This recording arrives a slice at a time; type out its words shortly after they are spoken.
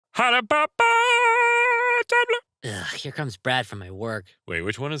Tumblr. Ugh, here comes Brad from my work. Wait,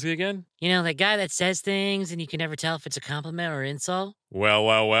 which one is he again? You know, that guy that says things and you can never tell if it's a compliment or insult?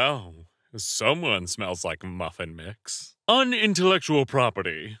 Well. Someone smells like muffin mix. Unintellectual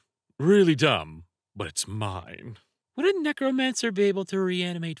property. Really dumb, but it's mine. Would a necromancer be able to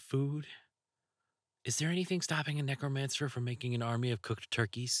reanimate food? Is there anything stopping a necromancer from making an army of cooked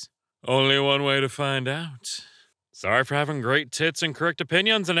turkeys? Only one way to find out. Sorry for having great tits and correct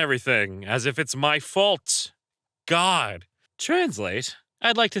opinions and everything, as if it's my fault. God. Translate.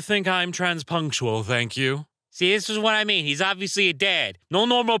 I'd like to think I'm transpunctual, thank you. See, this is what I mean. He's obviously a dad. No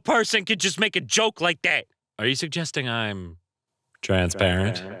normal person could just make a joke like that. Are you suggesting I'm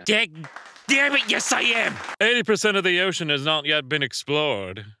transparent? Damn it, yes I am! 80% of the ocean has not yet been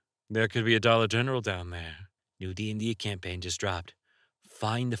explored. There could be a Dollar General down there. New D&D campaign just dropped.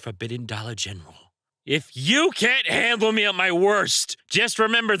 Find the Forbidden Dollar General. If you can't handle me at my worst, just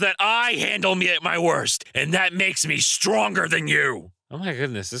remember that I handle me at my worst, and that makes me stronger than you. Oh my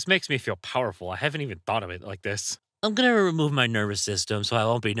goodness, this makes me feel powerful. I haven't even thought of it like this. I'm gonna remove my nervous system so I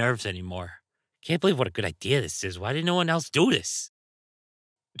won't be nervous anymore. Can't believe what a good idea this is. Why did no one else do this?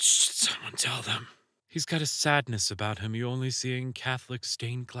 Should someone tell them? He's got a sadness about him you only see in Catholic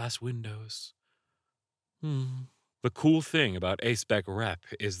stained glass windows. The cool thing about A-Spec Rep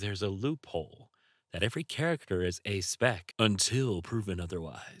is there's a loophole that every character is A-Spec until proven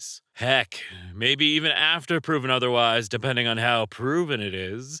otherwise. Heck, maybe even after proven otherwise, depending on how proven it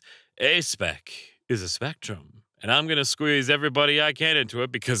is, A-Spec is a spectrum. And I'm gonna squeeze everybody I can into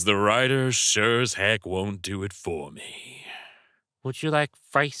it because the writer sure as heck won't do it for me. Would you like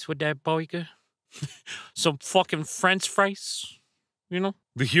fries with that burger? Some fucking French fries? You know?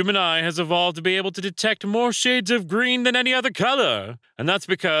 The human eye has evolved to be able to detect more shades of green than any other color. And that's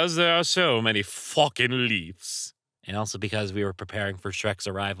because there are so many fucking leaves. And also because we were preparing for Shrek's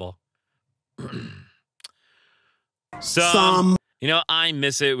arrival. You know, I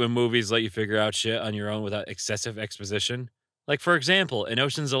miss it when movies let you figure out shit on your own without excessive exposition. Like, for example, in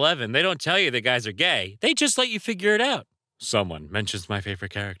Ocean's 11, they don't tell you the guys are gay. They just let you figure it out. Someone mentions my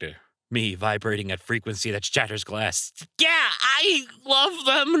favorite character. Me vibrating at frequency that shatters glass. Yeah, I love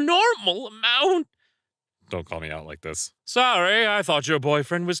them normal amount. Don't call me out like this. Sorry, I thought your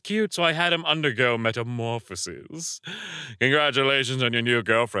boyfriend was cute, so I had him undergo metamorphosis. Congratulations on your new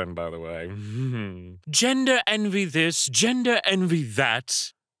girlfriend, by the way. Gender envy this, gender envy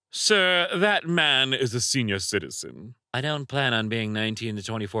that. Sir, that man is a senior citizen. I don't plan on being 19 to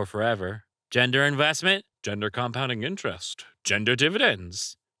 24 forever. Gender investment? Gender compounding interest. Gender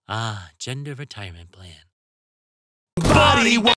dividends. Gender retirement plan. Body